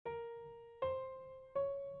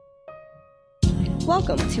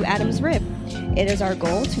Welcome to Adam's Rib. It is our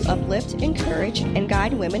goal to uplift, encourage, and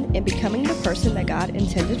guide women in becoming the person that God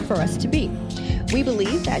intended for us to be. We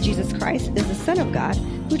believe that Jesus Christ is the Son of God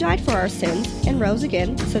who died for our sins and rose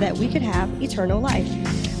again so that we could have eternal life.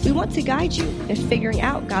 We want to guide you in figuring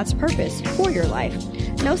out God's purpose for your life.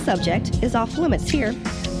 No subject is off limits here.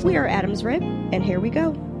 We are Adam's Rib, and here we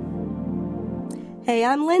go. Hey,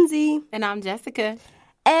 I'm Lindsay. And I'm Jessica.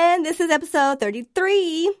 And this is episode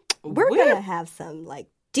 33. We're going to have some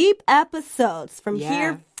deep episodes from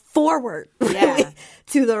here forward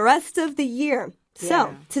to the rest of the year. Yeah.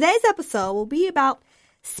 So today's episode will be about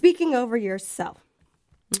speaking over yourself,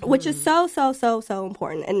 which is so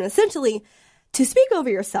important. And essentially, to speak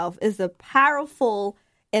over yourself is the powerful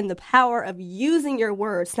and the power of using your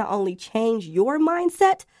words to not only change your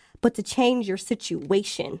mindset, but to change your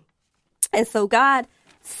situation. And so God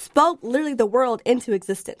spoke literally the world into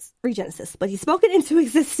existence, read Genesis, but he spoke it into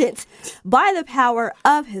existence by the power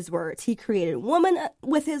of his words. He created woman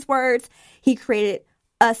with his words. He created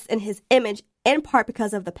us in his image, in part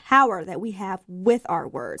because of the power that we have with our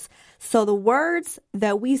words. So the words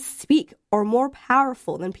that we speak are more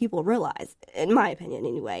powerful than people realize, in my opinion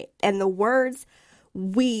anyway. And the words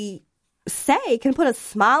we say can put a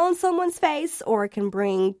smile on someone's face, or it can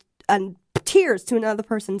bring tears to another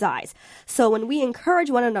person's eyes. So when we encourage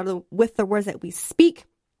one another with the words that we speak,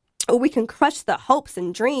 we can crush the hopes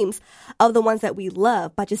and dreams of the ones that we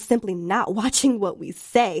love by just simply not watching what we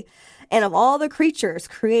say. And of all the creatures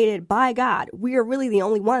created by God, we are really the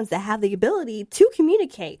only ones that have the ability to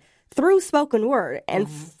communicate through spoken word. And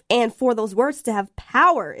and for those words to have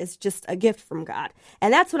power is just a gift from God.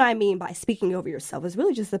 And that's what I mean by speaking over yourself, is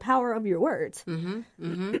really just the power of your words.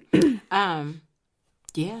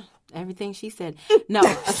 Yeah. Everything she said. No,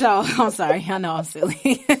 so I'm sorry. I know I'm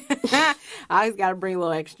silly. I always got to bring a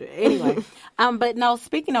little extra. Anyway, but no,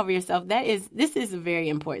 speaking over yourself, this is a very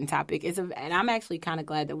important topic. And I'm actually kind of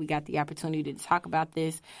glad that we got the opportunity to talk about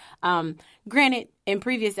this. Granted, in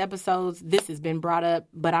previous episodes, this has been brought up,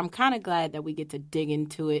 but I'm kind of glad that we get to dig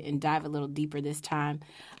into it and dive a little deeper this time.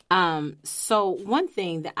 So one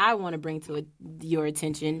thing that I want to bring to your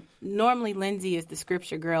attention, normally Lindsay is the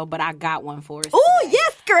scripture girl, but I got one for us. Oh,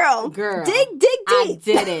 yes, girl. Dig deep. I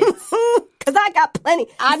did it. Because I got plenty.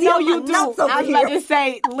 I know you do. I was about to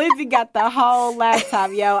say, Lindsay got the whole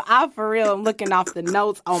laptop, yo. I for real am looking off the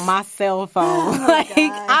notes on my cell phone.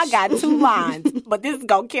 I got 2 lines, but this is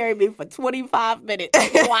going to carry me for 25 minutes.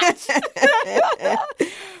 Watch.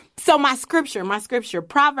 So my scripture,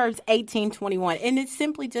 Proverbs 18:21, and it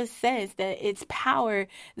simply just says that it's power,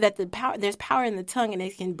 there's power in the tongue, and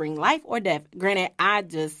it can bring life or death. Granted, I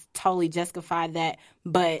just totally justified that,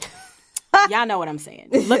 but y'all know what I'm saying.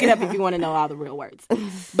 Look it up if you want to know all the real words.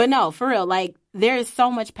 But no, for real, there is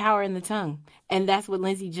so much power in the tongue. And that's what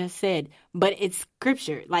Lindsay just said. But it's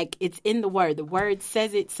scripture. It's in the word. The word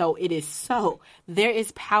says it, so it is so. There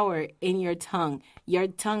is power in your tongue. Your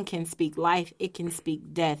tongue can speak life. It can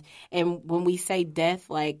speak death. And when we say death,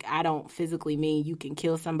 I don't physically mean you can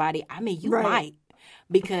kill somebody. I mean, you might.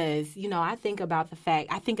 Because, I think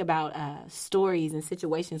about stories and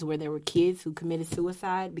situations where there were kids who committed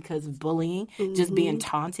suicide because of bullying, just being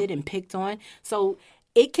taunted and picked on. So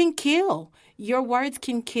it can kill. Your words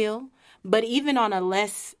can kill. But even on a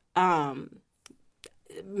less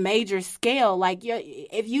major scale,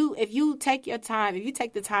 if you take the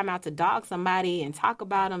time out to dog somebody and talk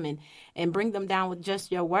about them and bring them down with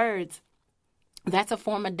just your words, that's a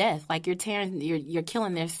form of death. You're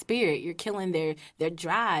killing their spirit. You're killing their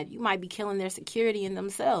drive. You might be killing their security in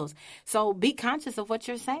themselves. So be conscious of what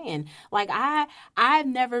you're saying. I've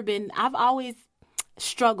always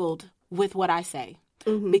struggled with what I say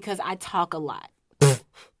because I talk a lot.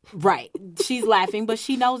 Right. She's laughing, but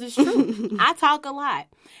she knows it's true. I talk a lot.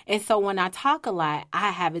 And so when I talk a lot,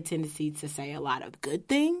 I have a tendency to say a lot of good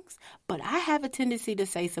things, but I have a tendency to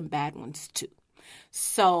say some bad ones too.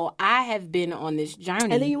 So I have been on this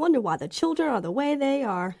journey. And then you wonder why the children are the way they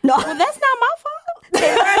are. No, well, that's not my fault.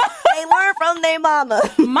 They learn from their mama.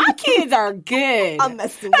 My kids are good. I'm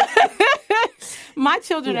messing with you. My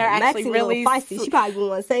children are actually Maxie really feisty. She probably wouldn't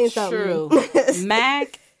want to say something. True.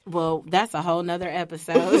 Mac, well, that's a whole nother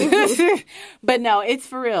episode. But no, it's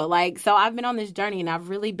for real. So I've been on this journey, and I've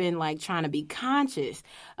really been trying to be conscious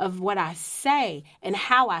of what I say and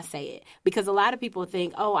how I say it. Because a lot of people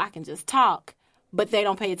think, oh, I can just talk, but they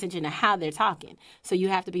don't pay attention to how they're talking. So you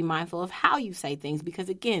have to be mindful of how you say things because,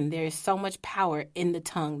 again, there is so much power in the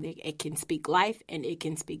tongue. It can speak life and it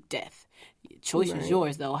can speak death. The choice is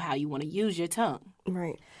yours, though, how you want to use your tongue.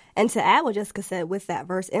 Right. And to add what Jessica said with that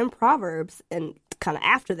verse in Proverbs, and kind of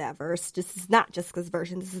after that verse, this is not Jessica's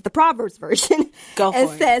version, this is the Proverbs version. Go for it.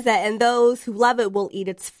 It says that, and those who love it will eat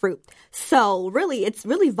its fruit. So really, it's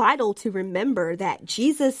really vital to remember that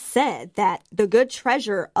Jesus said that the good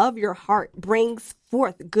treasure of your heart brings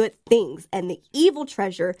forth good things, and the evil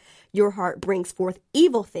treasure your heart brings forth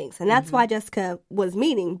evil things. And that's why Jessica was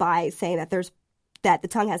meaning by saying that the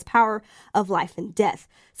tongue has power of life and death.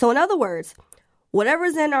 So in other words,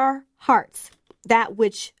 whatever's in our hearts, that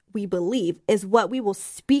which we believe, is what we will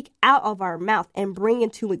speak out of our mouth and bring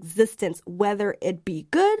into existence, whether it be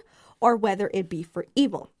good or whether it be for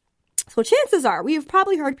evil. So chances are, we've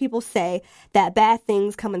probably heard people say that bad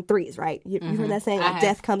things come in threes, right? You heard that saying, like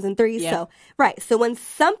death comes in threes? Yeah. So, right. So when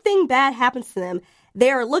something bad happens to them, they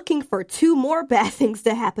are looking for two more bad things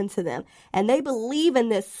to happen to them. And they believe in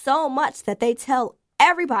this so much that they tell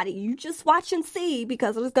everybody, you just watch and see,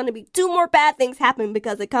 because there's going to be two more bad things happen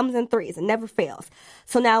because it comes in threes and never fails.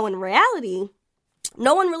 So now in reality,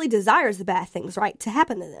 no one really desires the bad things, right, to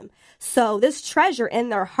happen to them. So this treasure in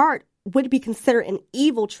their heart would be considered an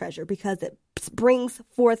evil treasure because it brings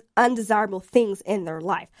forth undesirable things in their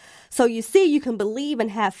life. So you see, you can believe and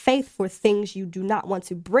have faith for things you do not want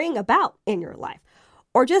to bring about in your life.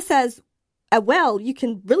 Or just as well, you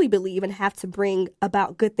can really believe and have to bring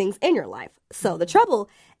about good things in your life. So the trouble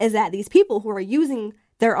is that these people who are using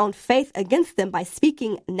their own faith against them by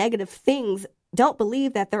speaking negative things don't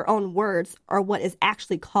believe that their own words are what is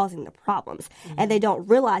actually causing the problems. And they don't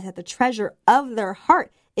realize that the treasure of their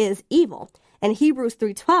heart is evil. In Hebrews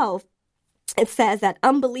 3:12, it says that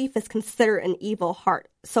unbelief is considered an evil heart.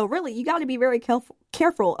 So really, you got to be very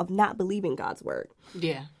careful of not believing God's word.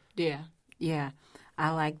 Yeah.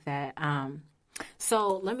 I like that.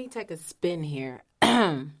 So let me take a spin here.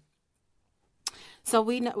 So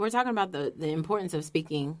we're talking about the importance of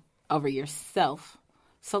speaking over yourself.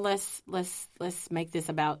 So let's make this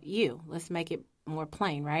about you. Let's make it more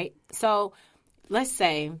plain, right? So let's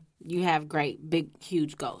say you have great, big,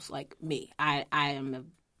 huge goals like me. I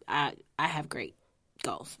have great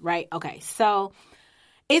goals, right? Okay, so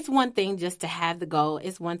it's one thing just to have the goal.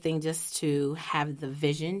 It's one thing just to have the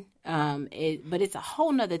vision. But it's a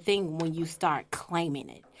whole nother thing when you start claiming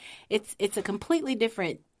it. It's a completely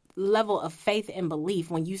different level of faith and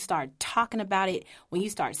belief when you start talking about it, when you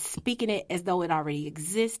start speaking it as though it already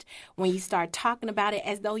exists, when you start talking about it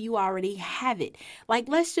as though you already have it. Like,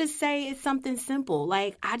 let's just say it's something simple.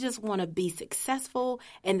 Like, I just want to be successful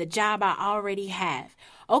in the job I already have.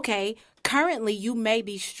 Okay, currently you may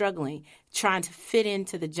be struggling trying to fit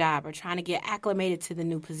into the job or trying to get acclimated to the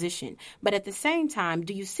new position. But at the same time,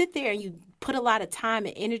 do you sit there and you put a lot of time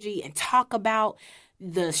and energy and talk about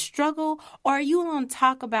the struggle, or are you going to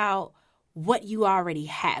talk about what you already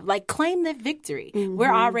have? Like, claim the victory.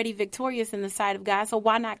 We're already victorious in the sight of God, so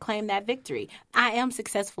why not claim that victory? I am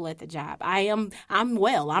successful at the job. I'm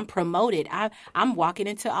well. I'm promoted. I'm walking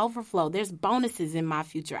into overflow. There's bonuses in my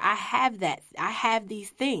future. I have that. I have these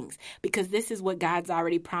things because this is what God's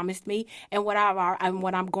already promised me and what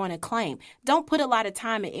I'm going to claim. Don't put a lot of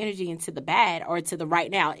time and energy into the bad or to the right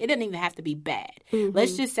now. It doesn't even have to be bad.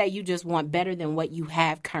 Let's just say you just want better than what you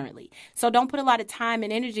have currently. So don't put a lot of time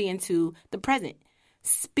and energy into the present.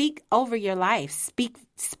 Speak over your life. Speak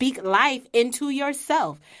life into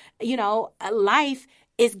yourself. You know, life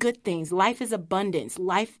is good things. Life is abundance.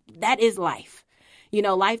 Life, that is life. You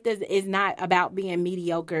know, life is not about being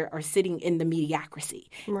mediocre or sitting in the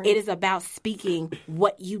mediocrity. Right. It is about speaking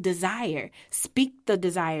what you desire. Speak the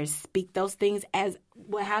desires. Speak those things as,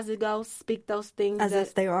 how's it go? Speak those things as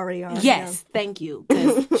if they already are. Yes, thank you,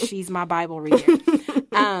 because she's my Bible reader.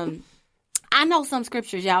 I know some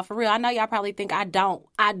scriptures, y'all, for real. I know y'all probably think I don't.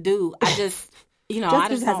 I do. I just, I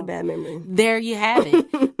just has a bad memory. There you have it.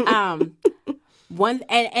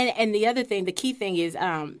 And the other thing, the key thing is,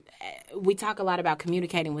 we talk a lot about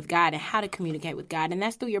communicating with God and how to communicate with God, and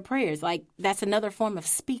that's through your prayers. Like, that's another form of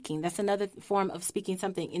speaking. That's another form of speaking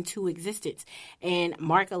something into existence. And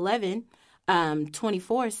Mark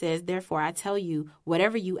 11:24 says, therefore, I tell you,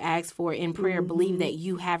 whatever you ask for in prayer, believe that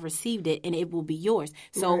you have received it and it will be yours.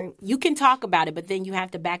 So you can talk about it, but then you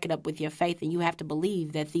have to back it up with your faith and you have to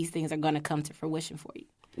believe that these things are going to come to fruition for you.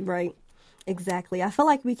 Right. Exactly. I feel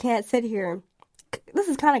like we can't sit here. This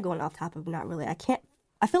is kind of going off topic, but not really. I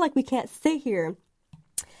feel like we can't sit here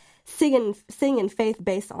singing faith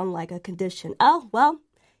based on like a condition. Oh, well,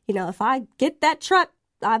 if I get that truck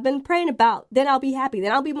I've been praying about, then I'll be happy.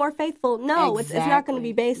 Then I'll be more faithful. No, exactly. It's not going to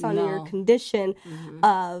be based on your condition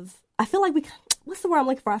of, I feel like what's the word I'm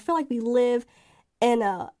looking for? I feel like we live in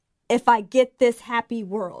if I get this happy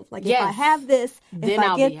world. Like, if I have this, if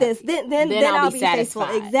I get this, then I'll be faithful.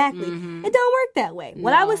 Exactly. It don't work that way. No.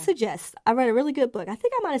 What I would suggest, I read a really good book. I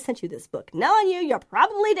think I might have sent you this book. Knowing you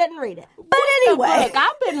probably didn't read it. But anyway.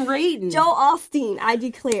 I've been reading. Joel Osteen, I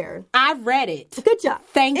Declare. I've read it. Good job.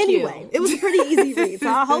 Thank you. Anyway, it was a pretty easy read, so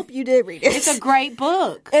I hope you did read it. It's a great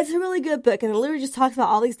book. It's a really good book, and it literally just talks about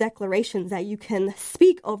all these declarations that you can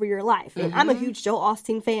speak over your life. And I'm a huge Joel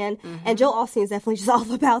Osteen fan, and Joel Osteen is definitely just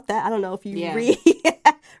all about that. I don't know if you read.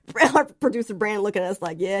 Our producer Brandon looking at us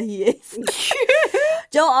like, yeah, he is.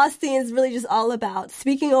 Joel Osteen is really just all about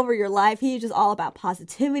speaking over your life. He's just all about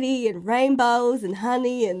positivity and rainbows and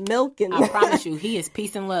honey and milk. And I promise you, he is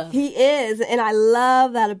peace and love. He is, and I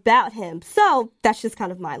love that about him. So that's just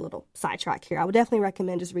kind of my little sidetrack here. I would definitely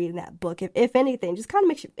recommend just reading that book. If anything, just kind of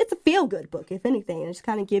makes you, it's a feel-good book, if anything. And it just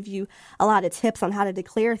kind of gives you a lot of tips on how to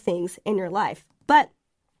declare things in your life. But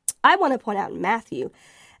I want to point out in Matthew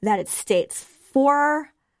that it states,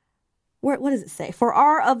 what does it say? For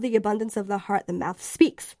of the abundance of the heart, the mouth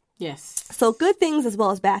speaks. Yes. So good things as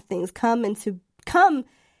well as bad things come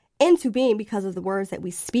into being because of the words that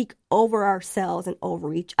we speak over ourselves and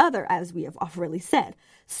over each other, as we have already said.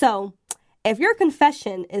 So if your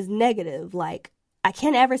confession is negative, like, I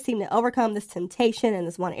can't ever seem to overcome this temptation in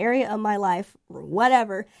this one area of my life or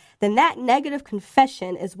whatever, then that negative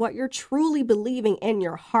confession is what you're truly believing in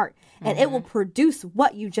your heart, and it will produce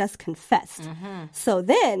what you just confessed. So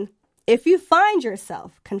then, if you find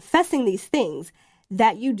yourself confessing these things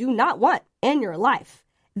that you do not want in your life,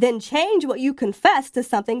 then change what you confess to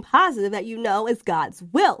something positive that you know is God's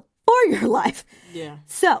will for your life. Yeah.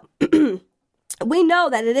 So we know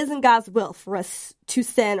that it isn't God's will for us to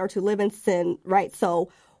sin or to live in sin, right?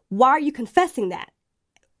 So why are you confessing that?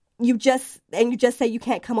 You just say you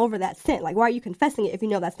can't come over that sin. Like, why are you confessing it if you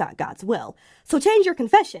know that's not God's will? So change your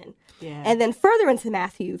confession. Yeah. And then further into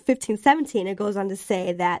Matthew 15:17, it goes on to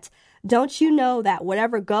say that, don't you know that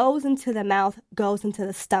whatever goes into the mouth goes into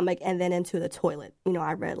the stomach and then into the toilet? You know,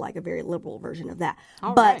 I read like a very liberal version of that.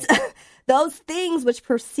 But those things which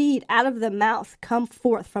proceed out of the mouth come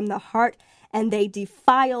forth from the heart, and they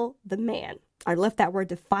defile the man. I left that word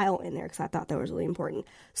defile in there because I thought that was really important.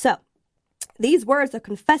 So these words of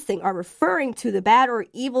confessing are referring to the bad or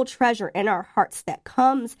evil treasure in our hearts that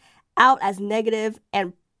comes out as negative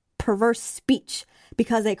and perverse speech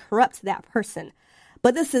because they corrupt that person.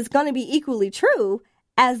 But this is going to be equally true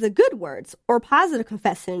as the good words or positive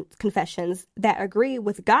confessions that agree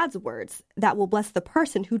with God's words that will bless the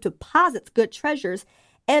person who deposits good treasures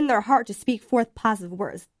in their heart to speak forth positive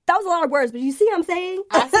words. That was a lot of words, but you see what I'm saying?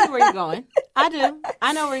 I see where you're going. I do.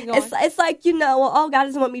 I know where you're going. It's like, God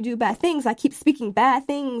doesn't want me to do bad things. I keep speaking bad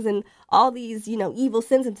things and all these, evil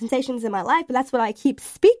sins and temptations in my life, but that's what I keep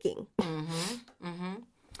speaking.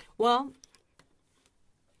 Well,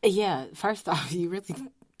 yeah, first off, you really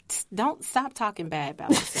don't stop talking bad about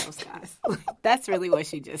yourselves, guys. That's really what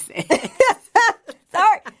she just said.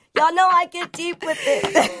 Sorry. Y'all know I get deep with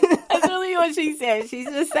it. That's really what she said. She's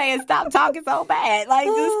just saying, stop talking so bad. Like,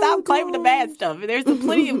 just stop claiming the bad stuff. And there's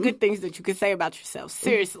plenty of good things that you can say about yourself.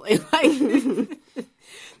 Seriously.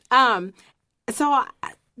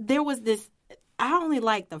 There was this, I only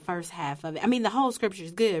like the first half of it. I mean, the whole scripture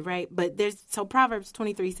is good, right? But Proverbs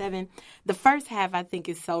 23:7, the first half I think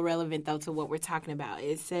is so relevant, though, to what we're talking about.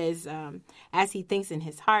 It says, as he thinks in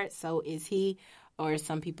his heart, so is he. Or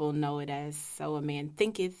some people know it as, so a man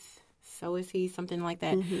thinketh, so is he, something like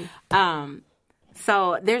that.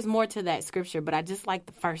 So there's more to that scripture, but I just like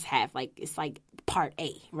the first half. Like, it's like part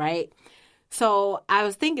A, right? So I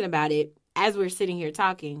was thinking about it as we're sitting here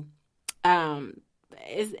talking.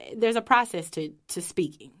 There's a process to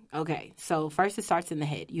speaking. Okay, so first it starts in the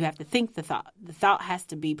head. You have to think the thought. The thought has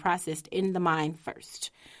to be processed in the mind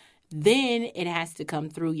first. Then it has to come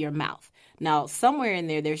through your mouth. Now, somewhere in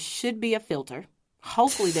there should be a filter.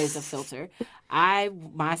 Hopefully there's a filter. I,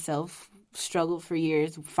 myself, struggled for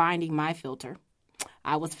years finding my filter.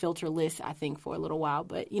 I was filterless, I think, for a little while.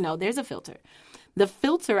 But, there's a filter. The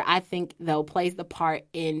filter, I think, though, plays the part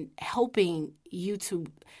in helping you to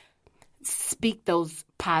speak those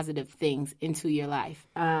positive things into your life.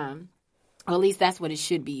 Or at least that's what it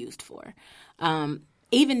should be used for.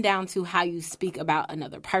 Even down to how you speak about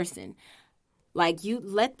another person. Like, you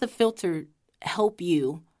let the filter help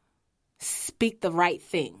you speak the right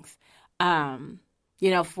things.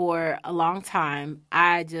 For a long time,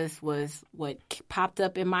 I just was what popped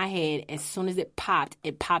up in my head. As soon as it popped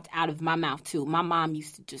out of my mouth too. My mom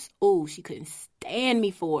used to just, she couldn't stand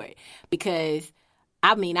me for it because,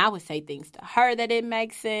 I would say things to her that didn't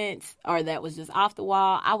make sense or that was just off the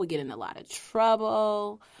wall. I would get in a lot of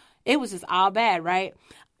trouble. It was just all bad, right?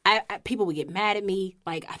 people would get mad at me.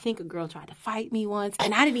 Like, I think a girl tried to fight me once,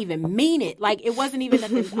 and I didn't even mean it. Like, it wasn't even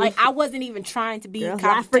nothing. Like, I wasn't even trying to be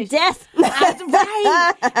life for death.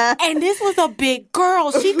 Right. And this was a big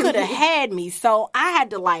girl. She could have had me. So I had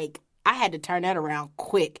to turn that around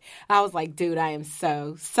quick. I was like, dude, I am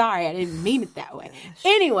so sorry. I didn't mean it that way.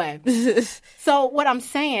 Anyway, so what I'm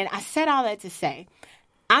saying, I said all that to say,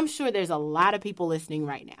 I'm sure there's a lot of people listening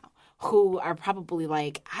right now who are probably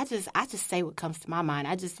like, I just say what comes to my mind.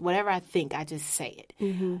 Whatever I think, I just say it.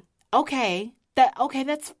 Mm-hmm. Okay,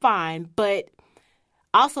 that's fine. But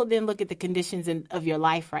also then look at the conditions of your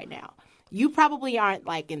life right now. You probably aren't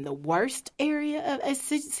like in the worst area of a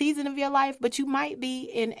season of your life, but you might be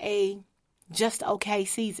in a just okay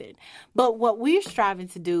season. But what we're striving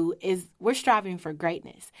to do is we're striving for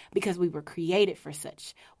greatness because we were created for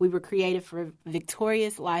such. We were created for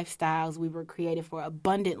victorious lifestyles. We were created for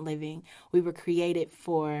abundant living. We were created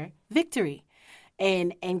for victory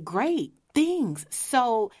and great things.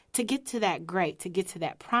 So to get to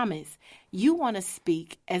that promise, you want to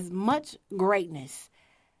speak as much greatness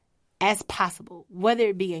as possible, whether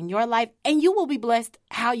it be in your life, and you will be blessed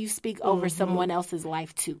how you speak over someone else's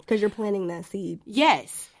life too. Because you're planting that seed.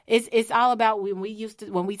 Yes. It's all about when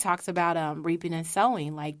we talked about reaping and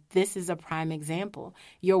sowing, like this is a prime example.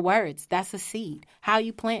 Your words, that's a seed. How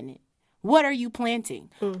you planting it? What are you planting?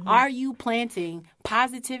 Mm-hmm. Are you planting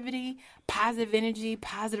positivity, positive energy,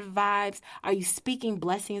 positive vibes? Are you speaking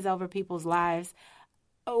blessings over people's lives?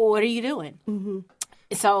 What are you doing? Mm-hmm.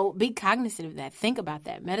 So be cognizant of that. Think about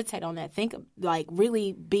that. Meditate on that.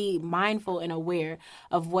 Really be mindful and aware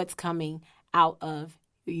of what's coming out of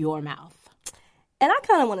your mouth. And I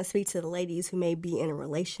kind of want to speak to the ladies who may be in a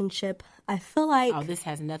relationship. I feel like... Oh, this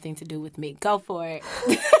has nothing to do with me. Go for it.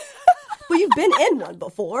 Well, you've been in one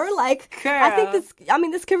before. Like, girl. I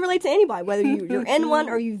think this can relate to anybody, whether you're in one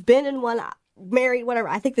or you've been in one, married, whatever.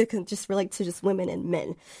 I think that can just relate to just women and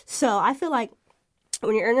men. So I feel like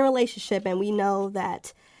when you're in a relationship and we know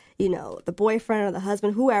that, the boyfriend or the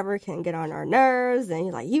husband, whoever, can get on our nerves and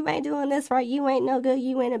you're like, you ain't doing this right, you ain't no good,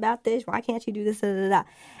 you ain't about this, why can't you do this, da, da, da.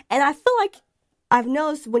 And I feel like I've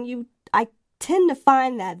noticed I tend to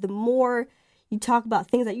find that the more you talk about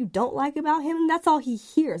things that you don't like about him, that's all he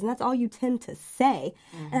hears and that's all you tend to say.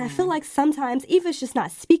 Mm-hmm. And I feel like sometimes, even if it's just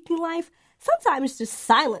not speaking life, sometimes just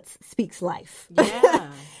silence speaks life.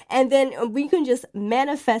 Yeah. And then we can just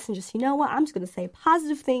manifest and just, I'm just going to say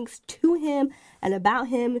positive things to him and about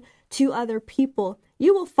him to other people.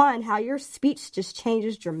 You will find how your speech just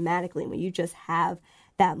changes dramatically when you just have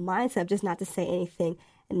that mindset of just not to say anything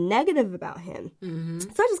negative about him. Mm-hmm. So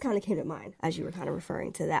that just kind of came to mind as you were kind of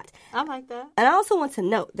referring to that. I like that. And I also want to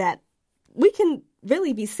note that we can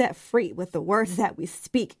really be set free with the words that we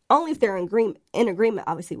speak, only if they're in agreement,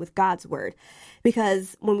 obviously, with God's word.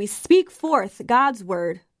 Because when we speak forth God's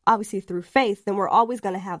word, obviously through faith, then we're always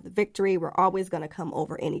going to have the victory. We're always going to come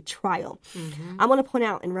over any trial. Mm-hmm. I want to point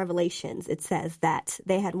out in Revelations, it says that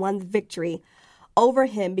they had won the victory over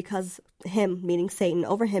him, meaning Satan,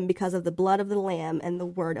 over him because of the blood of the Lamb and the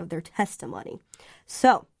word of their testimony.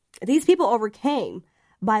 So these people overcame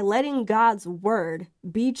by letting God's word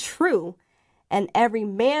be true and every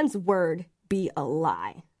man's word be a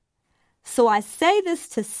lie. So I say this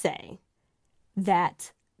to say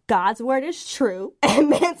that God's word is true and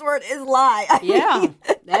man's word is lie.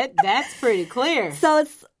 That's pretty clear. So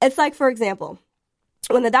it's like, for example,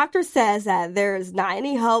 when the doctor says that there's not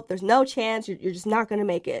any hope, there's no chance, you're just not going to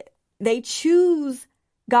make it, they choose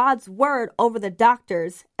God's word over the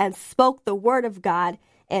doctors and spoke the word of God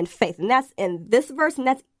and faith. And that's in this verse, and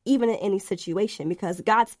that's even in any situation, because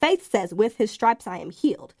God's faith says, with his stripes I am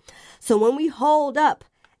healed. So when we hold up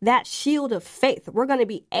that shield of faith, we're going to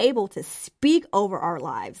be able to speak over our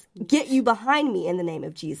lives. Get you behind me in the name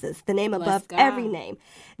of Jesus, the name above every name.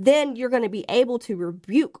 Then you're going to be able to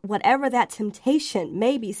rebuke whatever that temptation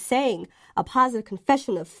may be, saying a positive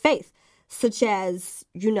confession of faith, such as,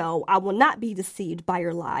 I will not be deceived by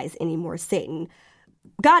your lies anymore, Satan.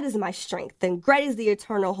 God is my strength, and great is the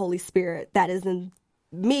eternal Holy Spirit that is in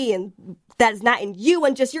me and that is not in you,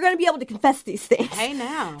 and just you're going to be able to confess these things. Hey,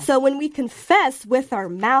 now. So when we confess with our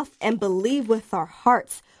mouth and believe with our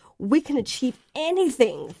hearts, we can achieve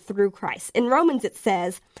anything through Christ. In Romans it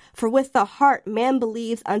says, for with the heart man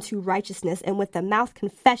believes unto righteousness, and with the mouth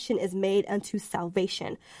confession is made unto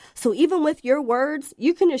salvation. So even with your words,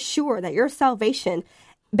 you can assure that your salvation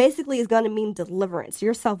basically is going to mean deliverance.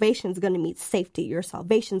 Your salvation is going to mean safety. Your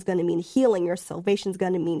salvation is going to mean healing. Your salvation is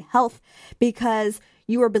going to mean health, because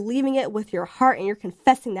you are believing it with your heart and you're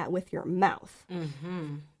confessing that with your mouth.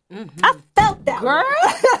 Mm-hmm. Mm-hmm. I felt that. Girl.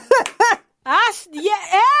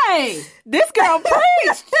 Hey, this girl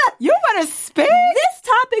preached. You better speak. This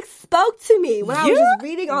topic spoke to me when I was just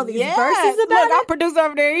reading all these verses about it. Our producer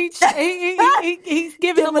over there, he's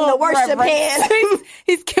giving a little worship hand.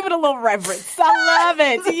 He's giving a little reverence. I love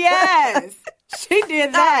it. Yes. She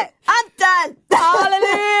did that. I'm done.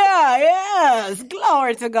 Hallelujah. Yes.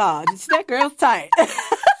 Glory to God. That girl's tight.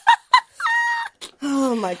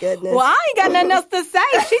 Oh, my goodness. Well, I ain't got nothing else to say.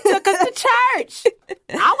 She took us to church.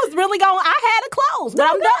 I was really I had to close, but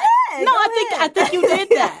I'm done. I think you did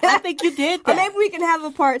that. I think you did that. Or maybe we can have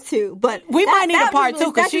a part 2, but we might need a part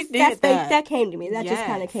 2 because she did that. That came to me. That just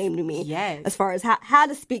kind of came to me. Yes. As far as how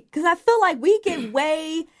to speak. Because I feel like we get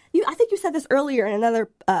I think you said this earlier in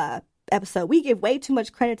another episode. We give way too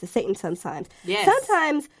much credit to Satan sometimes. Yes.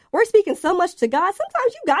 Sometimes we're speaking so much to God.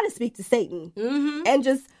 Sometimes you got to speak to Satan. Mm-hmm. And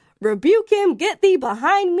just rebuke him, get thee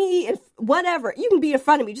behind me, and whatever. You can be in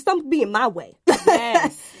front of me, just don't be in my way.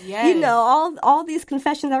 Yes, yes. You know, all these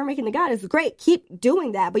confessions that we're making to God is great. Keep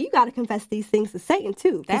doing that, but you got to confess these things to Satan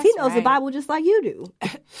too, because he knows the Bible just like you do.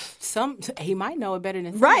 He might know it better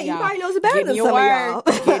than some right. of y'all. He probably knows it better than some of y'all.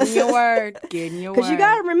 Get in your word. Get in your word. Because you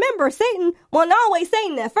got to remember, Satan wasn't always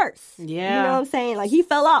Satan at first. Yeah, you know what I'm saying? Like he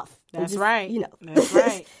fell off. That's right. You know, that's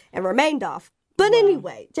right, and remained off. But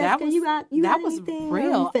anyway, Jessica, you got that was anything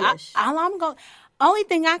real. Only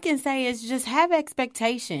thing I can say is just have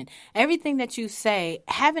expectation. Everything that you say,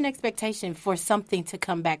 have an expectation for something to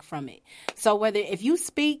come back from it. So if you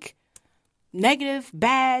speak negative,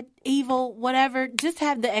 bad, evil, whatever, just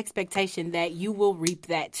have the expectation that you will reap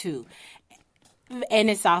that too. And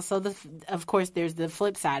it's also of course, there's the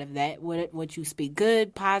flip side of that. What you speak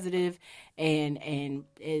good, positive, and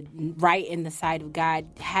right in the sight of God,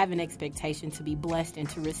 have an expectation to be blessed and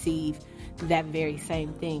to receive that very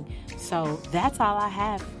same thing. So that's all I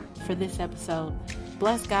have for this episode.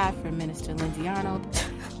 Bless God for Minister Lindsay Arnold.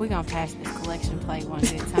 We're gonna pass this collection plate one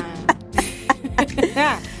good time.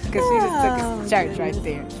 Because she just took us to church right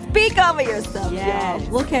there. Speak over yourself, y'all.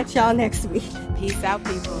 We'll catch y'all next week. Peace out,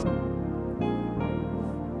 people.